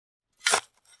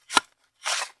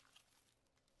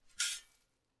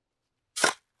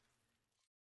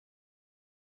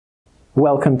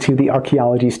Welcome to the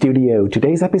Archaeology Studio.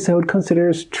 Today's episode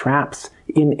considers traps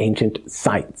in ancient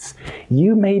sites.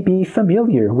 You may be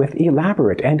familiar with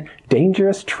elaborate and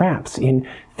dangerous traps in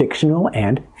fictional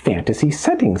and fantasy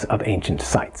settings of ancient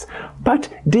sites. But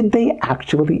did they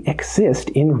actually exist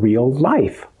in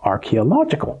real-life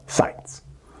archaeological sites?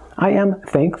 I am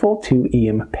thankful to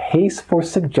Guillaume Rey for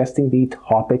suggesting the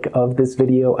topic of this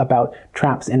video about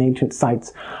traps in ancient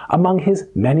sites. Among his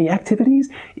many activities,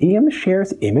 Guillaume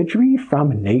shares imagery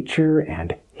from nature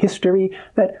and history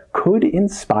that could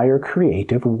inspire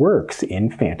creative works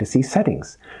in fantasy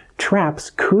settings.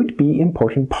 Traps could be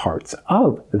important parts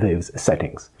of those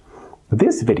settings.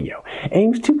 This video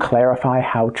aims to clarify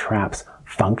how traps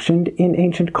functioned in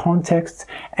ancient contexts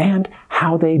and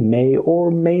how they may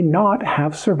or may not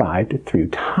have survived through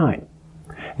time.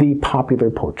 The popular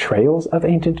portrayals of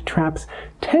ancient traps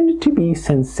tend to be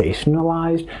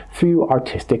sensationalized through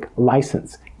artistic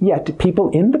license, yet people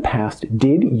in the past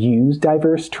did use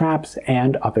diverse traps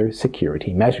and other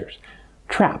security measures.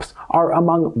 Traps are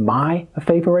among my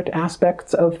favorite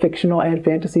aspects of fictional and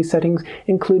fantasy settings,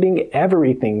 including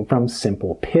everything from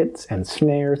simple pits and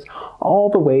snares all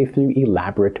the way through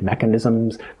elaborate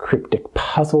mechanisms, cryptic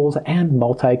puzzles, and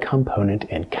multi-component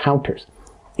encounters.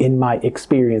 In my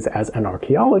experience as an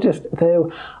archaeologist,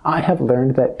 though, I have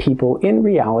learned that people in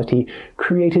reality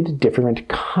created different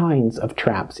kinds of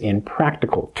traps in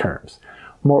practical terms.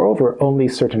 Moreover, only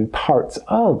certain parts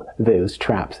of those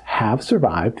traps have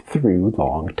survived through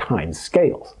long time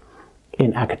scales.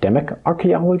 In academic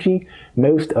archaeology,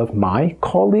 most of my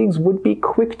colleagues would be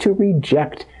quick to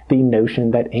reject the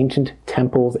notion that ancient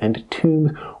temples and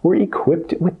tombs were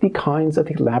equipped with the kinds of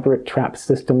elaborate trap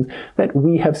systems that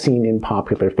we have seen in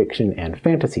popular fiction and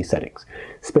fantasy settings.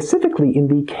 Specifically, in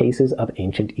the cases of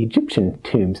ancient Egyptian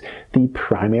tombs, the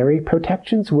primary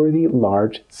protections were the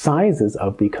large sizes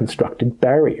of the constructed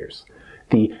barriers,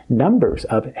 the numbers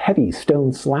of heavy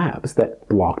stone slabs that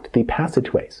blocked the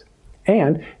passageways,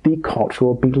 and the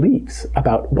cultural beliefs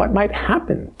about what might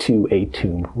happen to a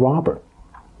tomb robber.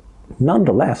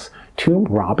 Nonetheless, tomb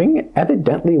robbing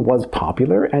evidently was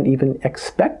popular and even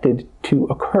expected to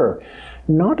occur,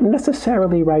 not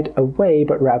necessarily right away,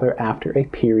 but rather after a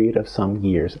period of some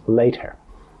years later.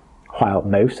 While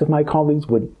most of my colleagues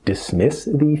would dismiss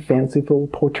the fanciful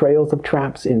portrayals of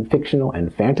traps in fictional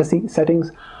and fantasy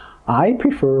settings, I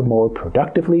prefer more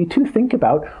productively to think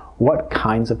about what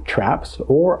kinds of traps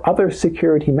or other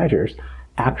security measures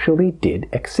actually did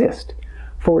exist.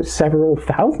 For several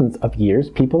thousands of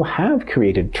years, people have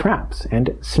created traps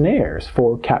and snares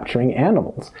for capturing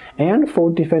animals and for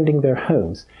defending their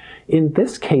homes. In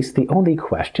this case, the only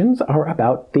questions are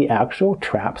about the actual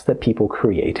traps that people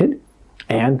created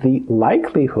and the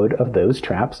likelihood of those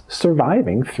traps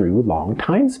surviving through long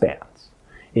time spans.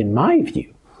 In my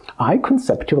view, I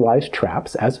conceptualize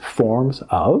traps as forms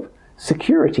of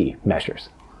security measures.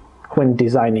 When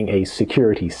designing a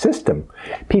security system,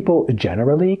 people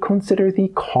generally consider the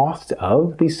cost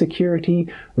of the security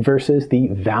versus the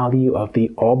value of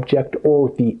the object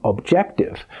or the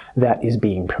objective that is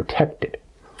being protected.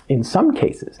 In some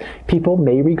cases, people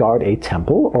may regard a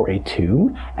temple or a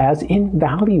tomb as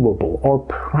invaluable or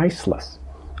priceless.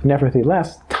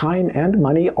 Nevertheless, time and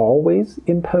money always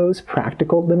impose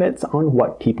practical limits on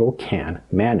what people can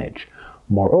manage.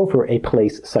 Moreover, a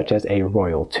place such as a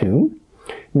royal tomb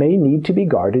may need to be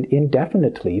guarded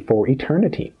indefinitely for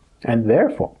eternity, and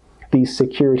therefore the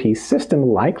security system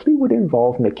likely would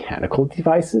involve mechanical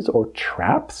devices or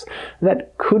traps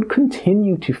that could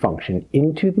continue to function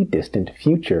into the distant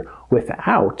future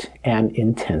without an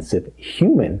intensive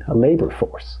human labor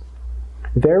force.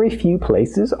 Very few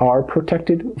places are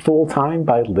protected full-time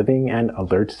by living and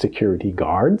alert security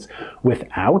guards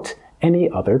without any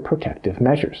other protective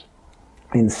measures.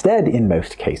 Instead, in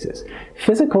most cases,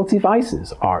 physical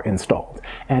devices are installed,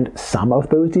 and some of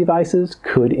those devices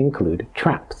could include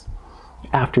traps.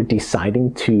 After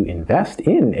deciding to invest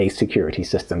in a security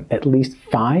system, at least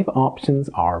 5 options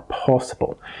are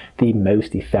possible. The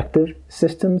most effective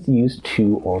systems use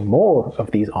 2 or more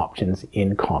of these options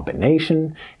in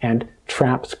combination, and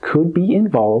traps could be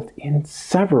involved in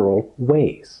several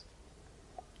ways.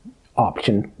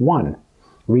 Option 1.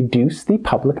 Reduce the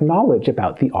public knowledge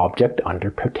about the object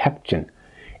under protection.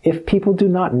 If people do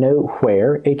not know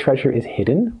where a treasure is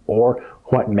hidden or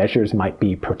what measures might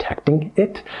be protecting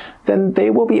it, then they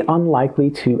will be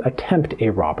unlikely to attempt a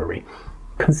robbery.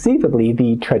 Conceivably,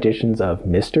 the traditions of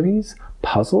mysteries,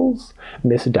 puzzles,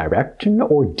 misdirection,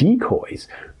 or decoys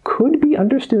could be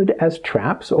understood as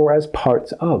traps or as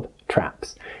parts of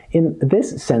traps. In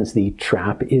this sense, the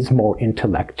trap is more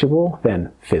intellectual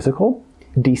than physical.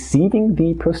 deceiving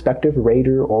the prospective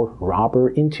raider or robber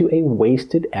into a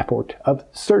wasted effort of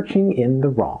searching in the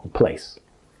wrong place.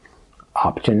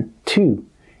 Option 2.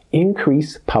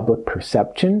 Increase public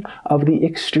perception of the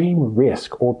extreme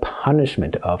risk or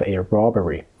punishment of a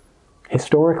robbery.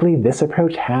 Historically, this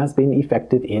approach has been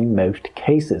effective in most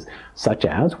cases, such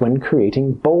as when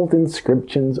creating bold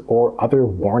inscriptions or other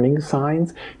warning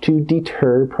signs to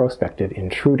deter prospective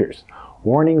intruders,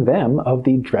 warning them of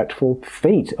the dreadful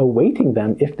fate awaiting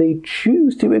them if they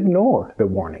choose to ignore the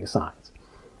warning signs.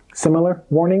 Similar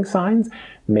warning signs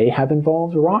may have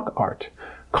involved rock art,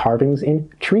 carvings in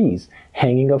trees,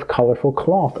 hanging of colorful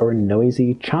cloth or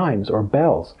noisy chimes or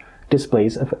bells,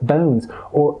 displays of bones,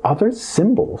 or other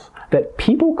symbols that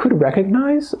people could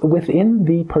recognize within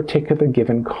the particular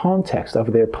given context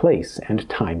of their place and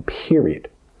time period.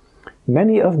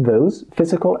 Many of those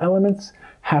physical elements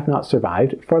have not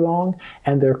survived for long,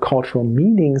 and their cultural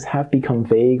meanings have become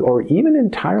vague or even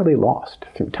entirely lost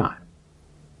through time.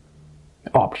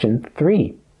 Option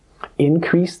 3.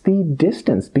 Increase the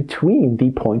distance between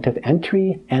the point of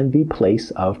entry and the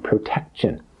place of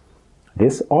protection.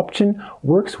 This option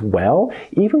works well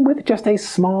even with just a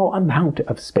small amount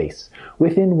of space.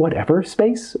 Within whatever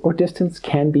space or distance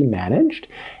can be managed,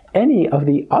 any of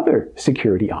the other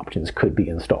security options could be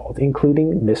installed,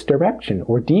 including misdirection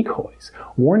or decoys,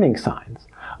 warning signs,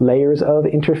 layers of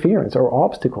interference or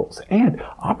obstacles, and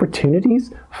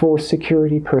opportunities for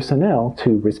security personnel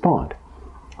to respond.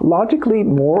 Logically,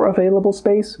 more available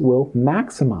space will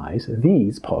maximize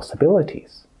these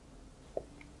possibilities.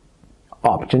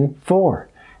 Option 4.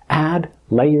 Add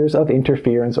layers of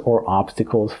interference or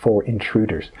obstacles for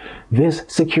intruders. This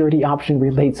security option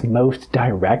relates most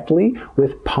directly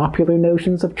with popular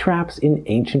notions of traps in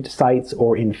ancient sites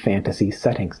or in fantasy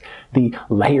settings. The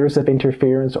layers of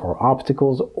interference or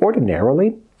obstacles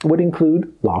ordinarily would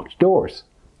include locked doors,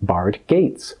 barred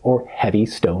gates, or heavy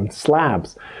stone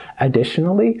slabs.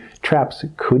 Additionally, traps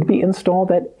could be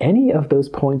installed at any of those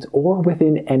points or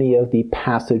within any of the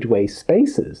passageway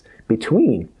spaces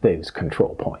between those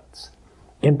control points.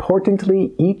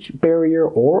 Importantly, each barrier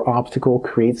or obstacle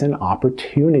creates an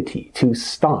opportunity to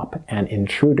stop an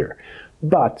intruder,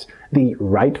 but the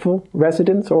rightful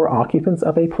residents or occupants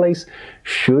of a place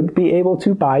should be able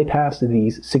to bypass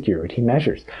these security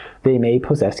measures. They may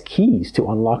possess keys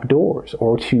to unlock doors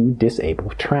or to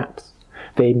disable traps.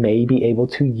 They may be able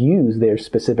to use their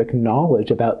specific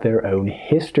knowledge about their own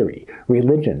history,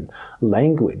 religion,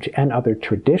 language, and other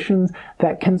traditions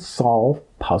that can solve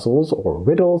puzzles or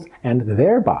riddles and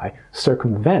thereby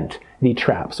circumvent the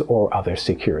traps or other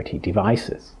security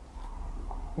devices.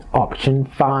 Option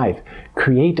 5.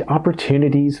 Create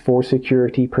opportunities for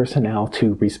security personnel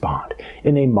to respond.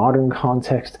 In a modern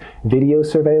context, video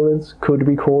surveillance could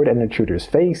record an intruder's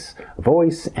face,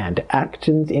 voice, and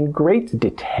actions in great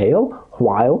detail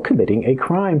while committing a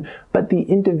crime, but the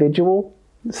individual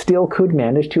still could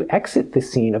manage to exit the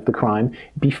scene of the crime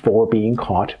before being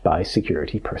caught by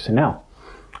security personnel.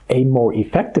 A more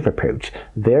effective approach,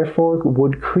 therefore,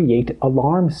 would create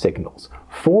alarm signals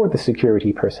for the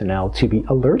security personnel to be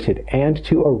alerted and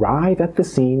to arrive at the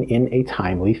scene in a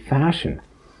timely fashion.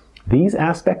 These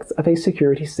aspects of a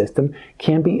security system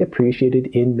can be appreciated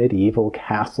in medieval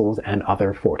castles and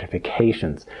other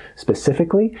fortifications.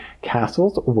 Specifically,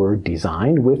 castles were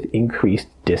designed with increased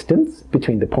distance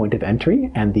between the point of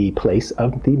entry and the place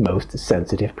of the most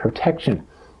sensitive protection,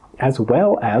 as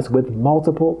well as with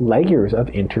multiple layers of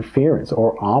interference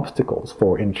or obstacles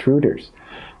for intruders.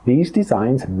 These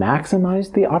designs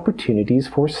maximize the opportunities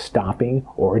for stopping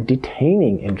or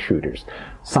detaining intruders,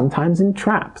 sometimes in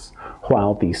traps,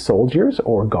 while the soldiers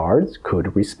or guards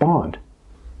could respond.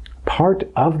 Part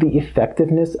of the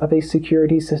effectiveness of a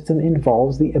security system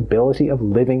involves the ability of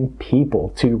living people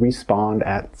to respond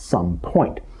at some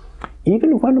point.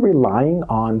 Even when relying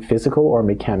on physical or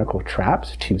mechanical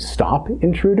traps to stop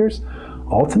intruders,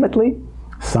 ultimately,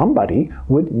 somebody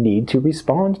would need to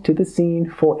respond to the scene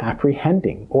for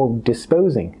apprehending or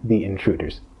disposing the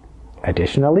intruders.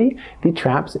 Additionally, the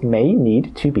traps may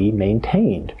need to be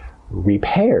maintained,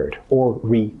 repaired, or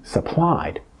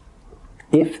resupplied.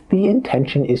 If the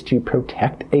intention is to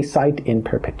protect a site in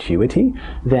perpetuity,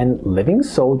 then living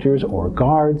soldiers or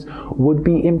guards would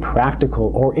be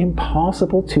impractical or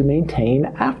impossible to maintain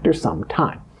after some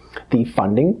time. The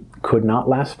funding could not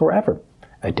last forever.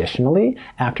 Additionally,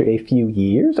 after a few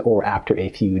years or after a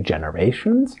few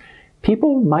generations,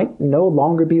 people might no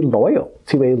longer be loyal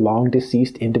to a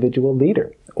long-deceased individual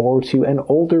leader or to an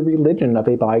older religion of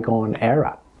a bygone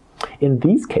era. In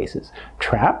these cases,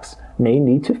 traps may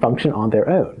need to function on their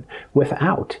own,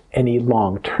 without any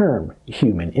long-term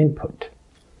human input.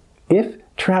 If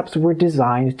traps were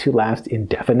designed to last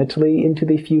indefinitely into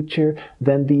the future,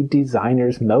 then the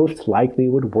designers most likely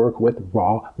would work with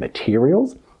raw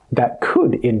materials that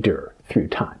could endure through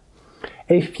time.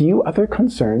 A few other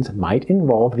concerns might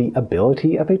involve the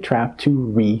ability of a trap to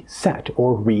reset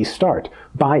or restart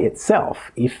by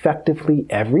itself effectively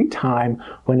every time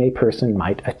when a person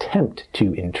might attempt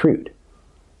to intrude.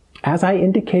 As I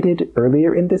indicated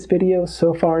earlier in this video,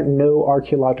 so far no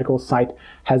archaeological site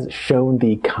has shown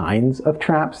the kinds of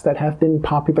traps that have been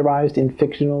popularized in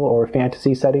fictional or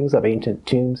fantasy settings of ancient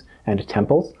tombs and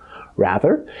temples.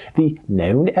 Rather, the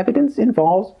known evidence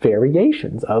involves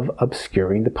variations of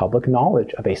obscuring the public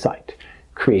knowledge of a site,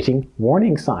 creating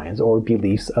warning signs or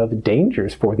beliefs of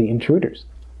dangers for the intruders,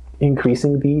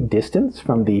 increasing the distance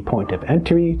from the point of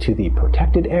entry to the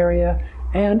protected area,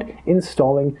 and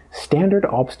installing standard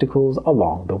obstacles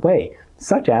along the way,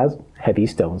 such as heavy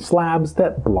stone slabs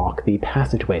that block the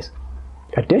passageways.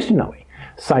 Additionally,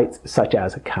 sites such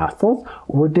as castles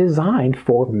were designed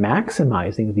for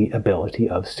maximizing the ability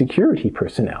of security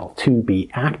personnel to be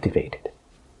activated.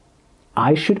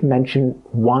 I should mention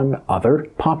one other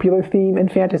popular theme in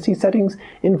fantasy settings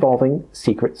involving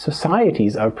secret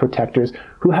societies of protectors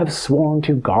who have sworn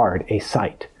to guard a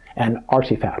site, an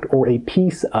artifact, or a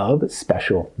piece of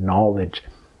special knowledge.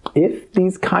 If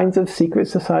these kinds of secret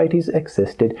societies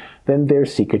existed, then their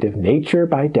secretive nature,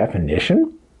 by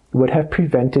definition, would have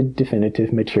prevented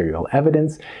definitive material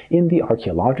evidence in the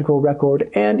archaeological record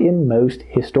and in most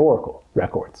historical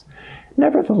records.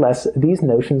 Nevertheless, these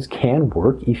notions can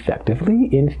work effectively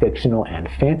in fictional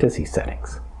and fantasy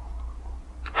settings.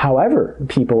 However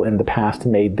people in the past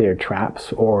made their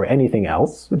traps or anything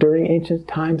else during ancient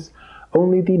times,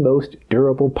 only the most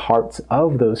durable parts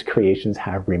of those creations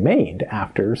have remained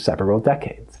after several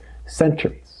decades,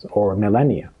 centuries, or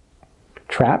millennia.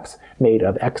 Traps made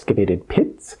of excavated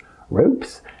pits,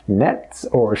 ropes, nets,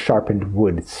 or sharpened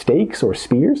wood stakes or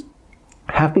spears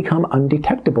have become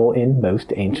undetectable in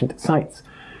most ancient sites.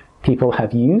 People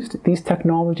have used these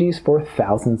technologies for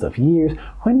thousands of years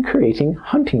when creating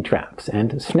hunting traps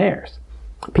and snares.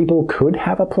 People could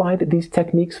have applied these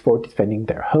techniques for defending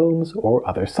their homes or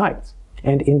other sites.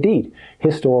 And indeed,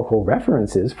 historical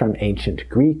references from ancient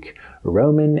Greek,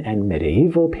 Roman, and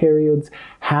medieval periods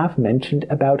have mentioned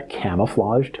about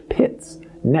camouflaged pits,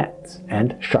 nets,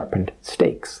 and sharpened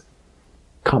stakes.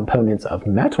 Components of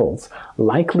metals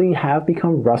likely have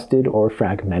become rusted or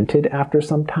fragmented after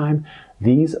some time.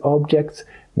 These objects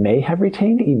may have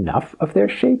retained enough of their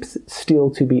shapes still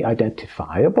to be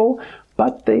identifiable,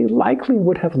 but they likely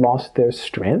would have lost their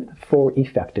strength for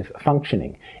effective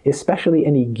functioning. Especially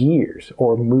any gears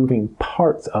or moving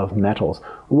parts of metals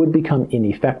would become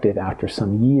ineffective after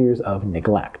some years of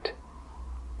neglect.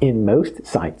 In most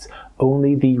sites,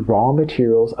 only the raw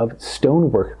materials of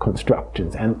stonework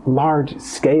constructions and large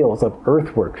scales of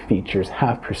earthwork features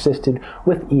have persisted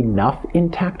with enough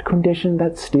intact condition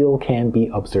that still can be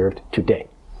observed today.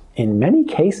 In many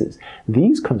cases,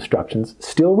 these constructions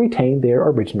still retain their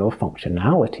original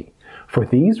functionality. For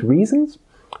these reasons,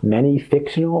 many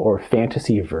fictional or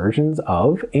fantasy versions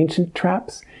of ancient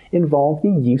traps involve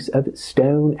the use of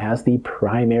stone as the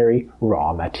primary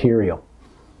raw material.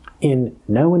 In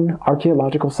known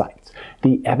archaeological sites,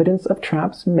 the evidence of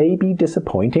traps may be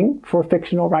disappointing for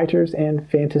fictional writers and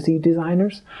fantasy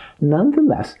designers.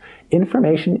 Nonetheless,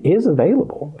 information is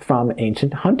available from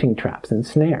ancient hunting traps and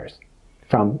snares,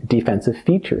 from defensive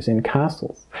features in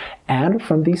castles, and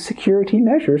from the security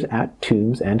measures at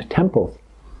tombs and temples.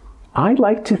 I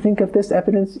like to think of this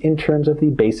evidence in terms of the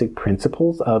basic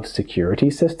principles of security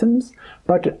systems,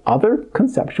 but other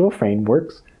conceptual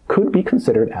frameworks could be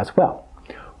considered as well.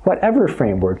 Whatever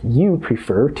framework you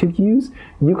prefer to use,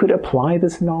 you could apply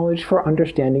this knowledge for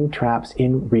understanding traps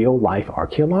in real-life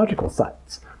archaeological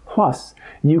sites. Plus,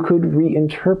 you could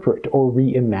reinterpret or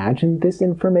reimagine this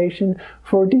information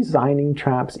for designing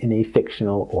traps in a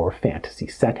fictional or fantasy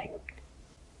setting.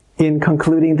 In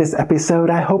concluding this episode,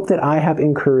 I hope that I have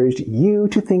encouraged you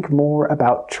to think more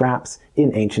about traps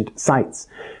in ancient sites.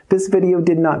 This video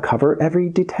did not cover every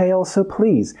detail, so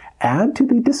please add to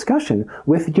the discussion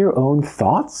with your own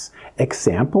thoughts,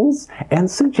 examples, and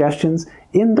suggestions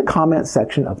in the comment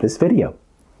section of this video.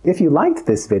 If you liked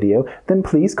this video, then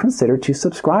please consider to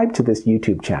subscribe to this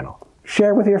YouTube channel,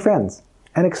 share with your friends,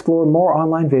 and explore more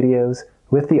online videos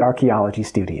with the Archaeology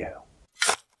Studio.